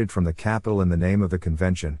emanated from the capital in the name of the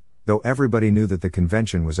convention, though everybody knew that the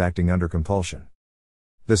convention was acting under compulsion.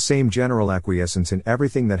 The same general acquiescence in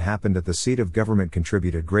everything that happened at the seat of government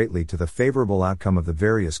contributed greatly to the favorable outcome of the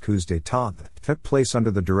various coups d'état that took place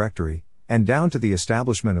under the Directory, and down to the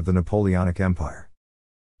establishment of the Napoleonic Empire.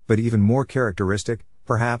 But even more characteristic,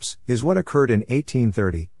 perhaps, is what occurred in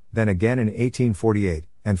 1830, then again in 1848,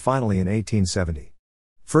 and finally in 1870.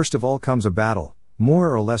 First of all comes a battle,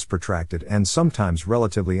 more or less protracted and sometimes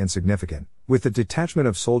relatively insignificant, with the detachment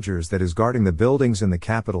of soldiers that is guarding the buildings in the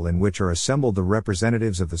capital in which are assembled the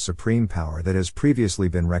representatives of the supreme power that has previously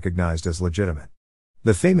been recognized as legitimate.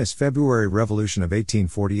 The famous February Revolution of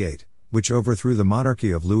 1848, which overthrew the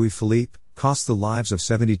monarchy of Louis Philippe, cost the lives of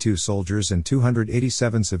 72 soldiers and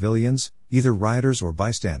 287 civilians, either rioters or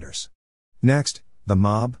bystanders. Next, the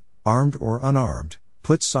mob, armed or unarmed,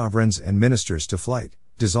 puts sovereigns and ministers to flight,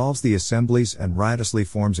 dissolves the assemblies and riotously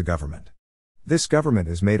forms a government. This government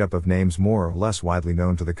is made up of names more or less widely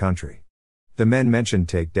known to the country. The men mentioned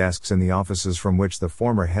take desks in the offices from which the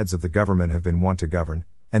former heads of the government have been wont to govern,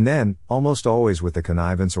 and then, almost always with the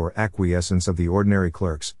connivance or acquiescence of the ordinary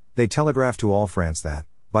clerks, they telegraph to all France that,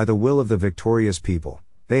 by the will of the victorious people,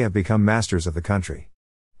 they have become masters of the country.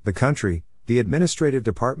 The country, the administrative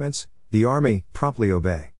departments, the army, promptly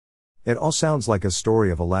obey. It all sounds like a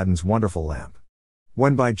story of Aladdin's wonderful lamp.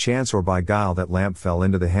 When by chance or by guile that lamp fell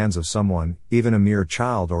into the hands of someone, even a mere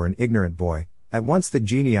child or an ignorant boy, at once the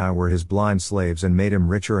genii were his blind slaves and made him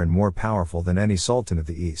richer and more powerful than any sultan of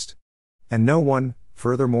the East. And no one,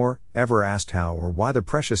 furthermore, ever asked how or why the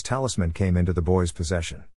precious talisman came into the boy's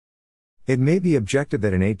possession. It may be objected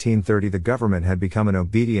that in 1830 the government had become an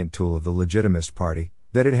obedient tool of the legitimist party,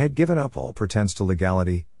 that it had given up all pretense to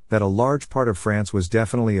legality, that a large part of France was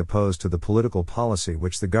definitely opposed to the political policy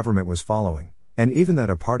which the government was following, and even that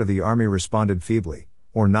a part of the army responded feebly,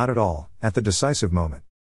 or not at all, at the decisive moment.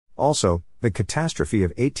 Also, the catastrophe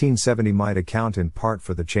of 1870 might account in part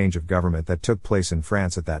for the change of government that took place in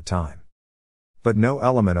France at that time. But no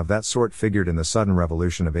element of that sort figured in the sudden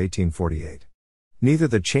revolution of 1848. Neither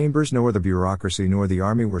the chambers nor the bureaucracy nor the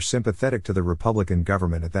army were sympathetic to the Republican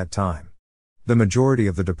government at that time. The majority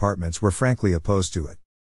of the departments were frankly opposed to it.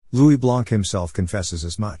 Louis Blanc himself confesses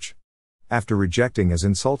as much. After rejecting as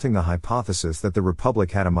insulting the hypothesis that the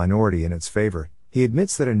Republic had a minority in its favor, he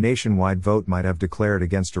admits that a nationwide vote might have declared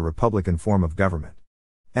against a Republican form of government.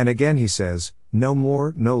 And again he says, no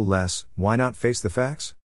more, no less, why not face the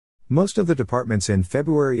facts? Most of the departments in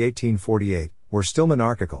February 1848 were still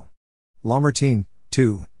monarchical. Lamartine,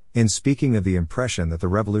 too, in speaking of the impression that the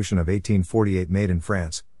Revolution of 1848 made in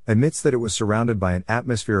France, admits that it was surrounded by an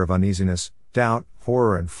atmosphere of uneasiness, doubt,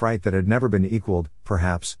 horror and fright that had never been equaled,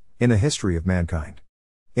 perhaps, in the history of mankind.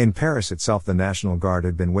 In Paris itself the National Guard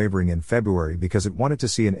had been wavering in February because it wanted to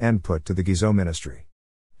see an end put to the Guizot ministry.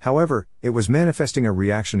 However, it was manifesting a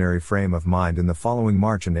reactionary frame of mind in the following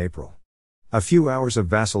March and April. A few hours of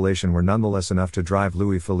vacillation were nonetheless enough to drive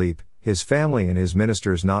Louis Philippe, his family and his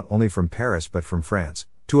ministers not only from Paris but from France,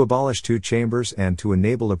 to abolish two chambers and to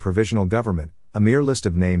enable a provisional government, a mere list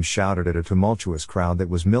of names shouted at a tumultuous crowd that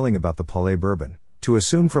was milling about the Palais Bourbon, to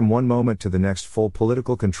assume from one moment to the next full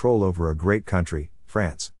political control over a great country,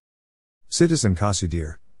 France. Citizen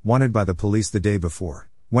Cassidier, wanted by the police the day before,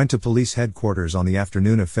 went to police headquarters on the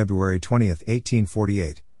afternoon of February 20,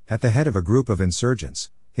 1848, at the head of a group of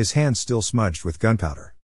insurgents, his hands still smudged with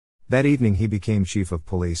gunpowder. That evening he became chief of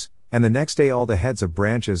police, and the next day all the heads of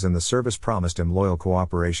branches and the service promised him loyal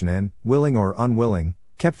cooperation and, willing or unwilling,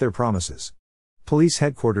 kept their promises. Police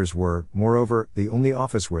headquarters were, moreover, the only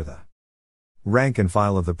office where the rank and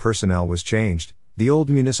file of the personnel was changed, the old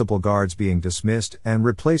municipal guards being dismissed and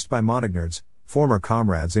replaced by Montagnards, former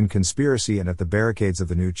comrades in conspiracy and at the barricades of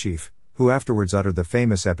the new chief, who afterwards uttered the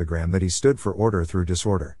famous epigram that he stood for order through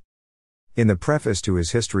disorder. In the preface to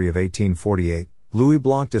his history of 1848, Louis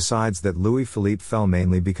Blanc decides that Louis Philippe fell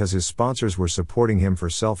mainly because his sponsors were supporting him for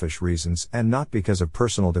selfish reasons and not because of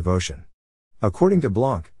personal devotion. According to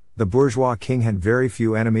Blanc, the bourgeois king had very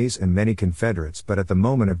few enemies and many confederates but at the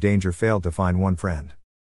moment of danger failed to find one friend.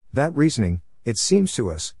 That reasoning, it seems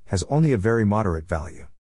to us, has only a very moderate value.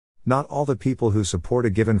 Not all the people who support a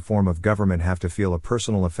given form of government have to feel a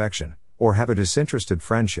personal affection, or have a disinterested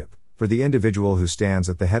friendship, for the individual who stands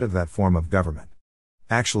at the head of that form of government.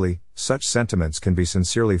 Actually, such sentiments can be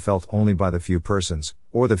sincerely felt only by the few persons,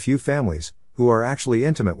 or the few families, who are actually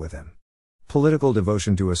intimate with him. Political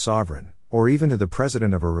devotion to a sovereign, or even to the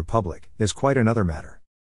president of a republic, is quite another matter.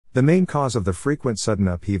 The main cause of the frequent sudden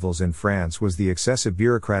upheavals in France was the excessive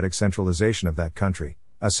bureaucratic centralization of that country,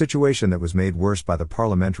 a situation that was made worse by the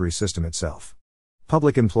parliamentary system itself.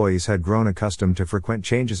 Public employees had grown accustomed to frequent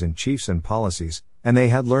changes in chiefs and policies, and they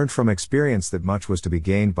had learned from experience that much was to be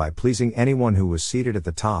gained by pleasing anyone who was seated at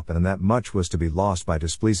the top and that much was to be lost by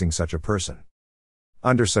displeasing such a person.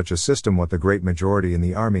 Under such a system, what the great majority in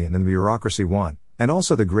the army and in the bureaucracy want, and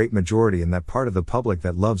also the great majority in that part of the public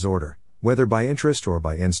that loves order, whether by interest or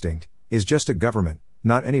by instinct, is just a government,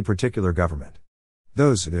 not any particular government.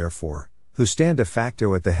 Those, therefore, who stand de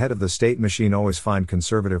facto at the head of the state machine always find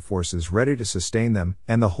conservative forces ready to sustain them,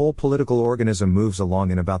 and the whole political organism moves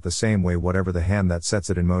along in about the same way whatever the hand that sets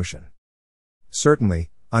it in motion. Certainly,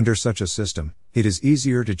 under such a system, it is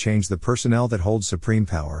easier to change the personnel that holds supreme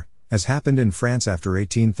power, as happened in France after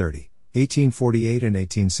 1830, 1848 and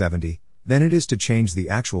 1870, than it is to change the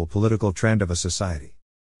actual political trend of a society.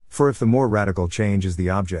 For if the more radical change is the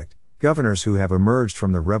object, governors who have emerged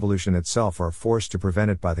from the revolution itself are forced to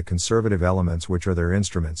prevent it by the conservative elements which are their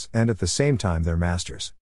instruments and at the same time their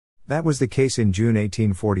masters. That was the case in June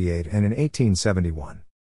 1848 and in 1871.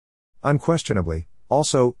 Unquestionably,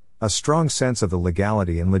 also, a strong sense of the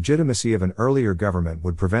legality and legitimacy of an earlier government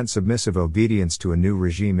would prevent submissive obedience to a new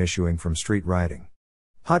regime issuing from street rioting.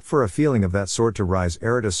 Hot for a feeling of that sort to rise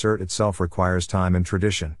ere it assert itself requires time and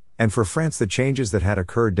tradition. And for France the changes that had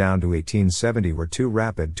occurred down to 1870 were too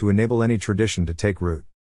rapid to enable any tradition to take root.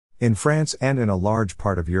 In France and in a large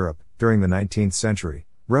part of Europe, during the 19th century,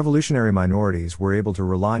 revolutionary minorities were able to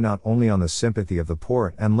rely not only on the sympathy of the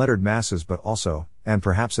poor and lettered masses but also, and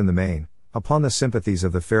perhaps in the main, upon the sympathies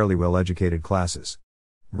of the fairly well-educated classes.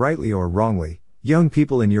 Rightly or wrongly, young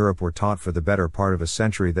people in Europe were taught for the better part of a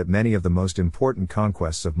century that many of the most important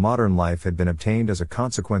conquests of modern life had been obtained as a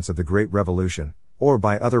consequence of the Great Revolution, or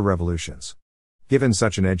by other revolutions. Given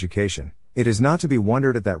such an education, it is not to be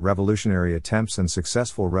wondered at that revolutionary attempts and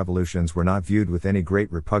successful revolutions were not viewed with any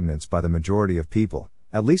great repugnance by the majority of people,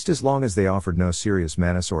 at least as long as they offered no serious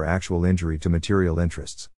menace or actual injury to material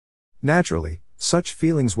interests. Naturally, such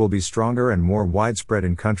feelings will be stronger and more widespread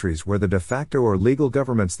in countries where the de facto or legal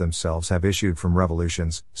governments themselves have issued from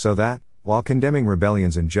revolutions, so that, while condemning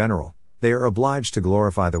rebellions in general, they are obliged to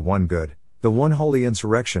glorify the one good, the one holy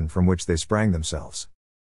insurrection from which they sprang themselves.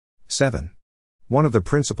 7. One of the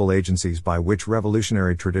principal agencies by which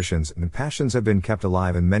revolutionary traditions and passions have been kept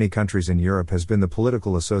alive in many countries in Europe has been the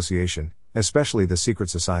political association, especially the secret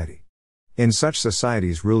society. In such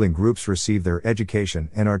societies ruling groups receive their education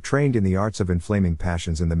and are trained in the arts of inflaming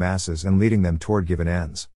passions in the masses and leading them toward given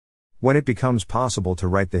ends. When it becomes possible to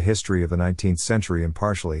write the history of the 19th century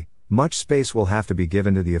impartially, much space will have to be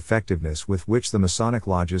given to the effectiveness with which the Masonic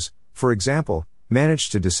lodges, for example,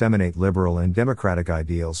 managed to disseminate liberal and democratic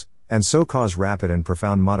ideals, and so cause rapid and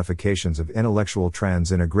profound modifications of intellectual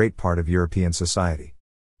trends in a great part of European society.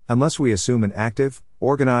 Unless we assume an active,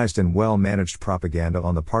 organized and well-managed propaganda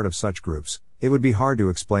on the part of such groups, it would be hard to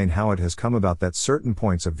explain how it has come about that certain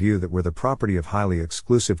points of view that were the property of highly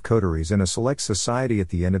exclusive coteries in a select society at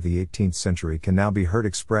the end of the 18th century can now be heard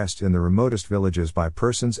expressed in the remotest villages by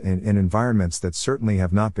persons and in environments that certainly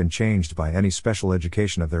have not been changed by any special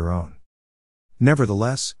education of their own.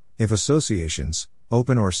 Nevertheless, if associations,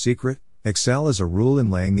 open or secret, excel as a rule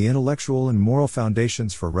in laying the intellectual and moral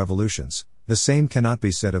foundations for revolutions, the same cannot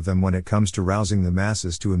be said of them when it comes to rousing the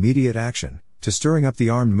masses to immediate action, to stirring up the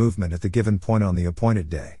armed movement at the given point on the appointed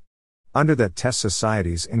day. Under that test,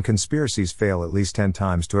 societies and conspiracies fail at least 10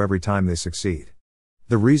 times to every time they succeed.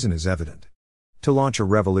 The reason is evident. To launch a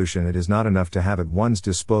revolution, it is not enough to have at one's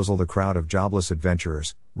disposal the crowd of jobless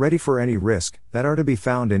adventurers, ready for any risk, that are to be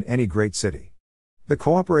found in any great city. The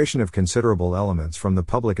cooperation of considerable elements from the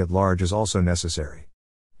public at large is also necessary.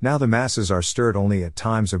 Now the masses are stirred only at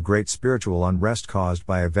times of great spiritual unrest caused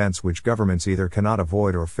by events which governments either cannot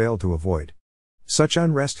avoid or fail to avoid. Such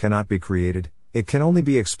unrest cannot be created, it can only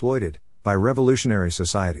be exploited, by revolutionary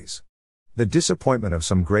societies. The disappointment of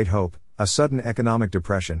some great hope, a sudden economic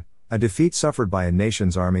depression, a defeat suffered by a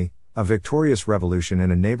nation's army, a victorious revolution in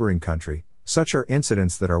a neighboring country, such are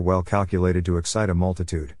incidents that are well calculated to excite a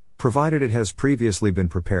multitude, provided it has previously been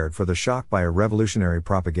prepared for the shock by a revolutionary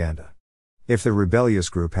propaganda. If the rebellious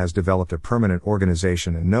group has developed a permanent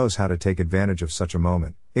organization and knows how to take advantage of such a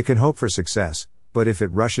moment, it can hope for success, but if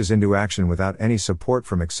it rushes into action without any support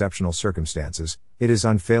from exceptional circumstances, it is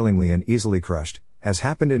unfailingly and easily crushed, as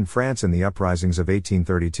happened in France in the uprisings of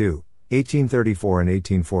 1832, 1834 and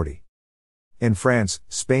 1840. In France,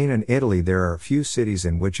 Spain and Italy there are few cities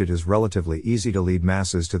in which it is relatively easy to lead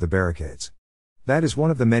masses to the barricades. That is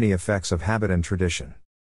one of the many effects of habit and tradition.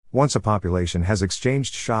 Once a population has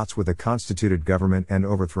exchanged shots with a constituted government and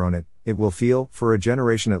overthrown it, it will feel, for a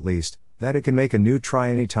generation at least, that it can make a new try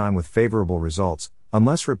any time with favorable results,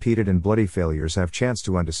 unless repeated and bloody failures have chanced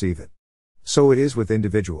to undeceive it. So it is with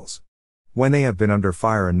individuals. When they have been under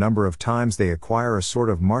fire a number of times they acquire a sort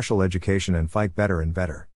of martial education and fight better and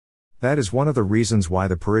better. That is one of the reasons why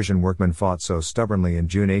the Parisian workmen fought so stubbornly in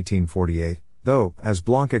June 1848, though, as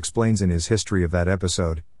Blanc explains in his history of that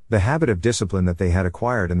episode, the habit of discipline that they had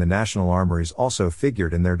acquired in the national armories also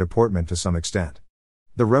figured in their deportment to some extent.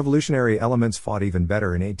 The revolutionary elements fought even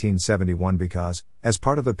better in 1871 because, as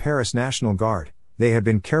part of the Paris National Guard, they had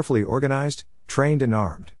been carefully organized, trained and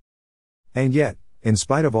armed. And yet, in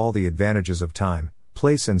spite of all the advantages of time,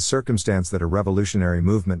 place and circumstance that a revolutionary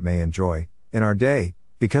movement may enjoy, in our day,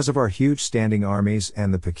 because of our huge standing armies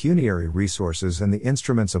and the pecuniary resources and the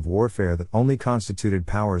instruments of warfare that only constituted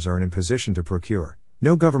powers are in position to procure,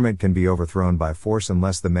 no government can be overthrown by force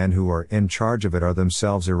unless the men who are in charge of it are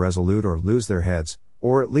themselves irresolute or lose their heads,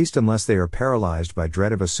 or at least unless they are paralyzed by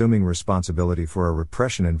dread of assuming responsibility for a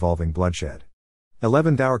repression involving bloodshed.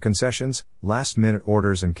 11th-hour concessions, last-minute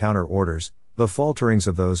orders and counter-orders, the falterings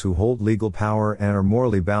of those who hold legal power and are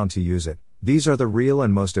morally bound to use it, these are the real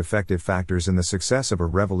and most effective factors in the success of a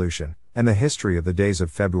revolution, and the history of the days of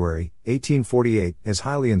February, 1848, is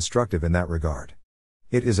highly instructive in that regard.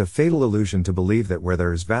 It is a fatal illusion to believe that where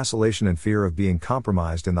there is vacillation and fear of being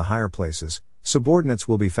compromised in the higher places, subordinates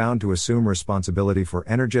will be found to assume responsibility for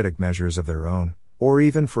energetic measures of their own, or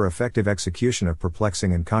even for effective execution of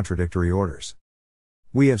perplexing and contradictory orders.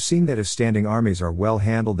 We have seen that if standing armies are well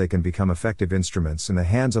handled they can become effective instruments in the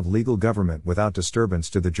hands of legal government without disturbance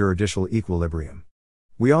to the juridical equilibrium.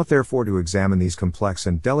 We ought therefore to examine these complex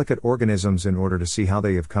and delicate organisms in order to see how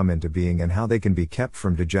they have come into being and how they can be kept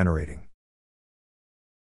from degenerating.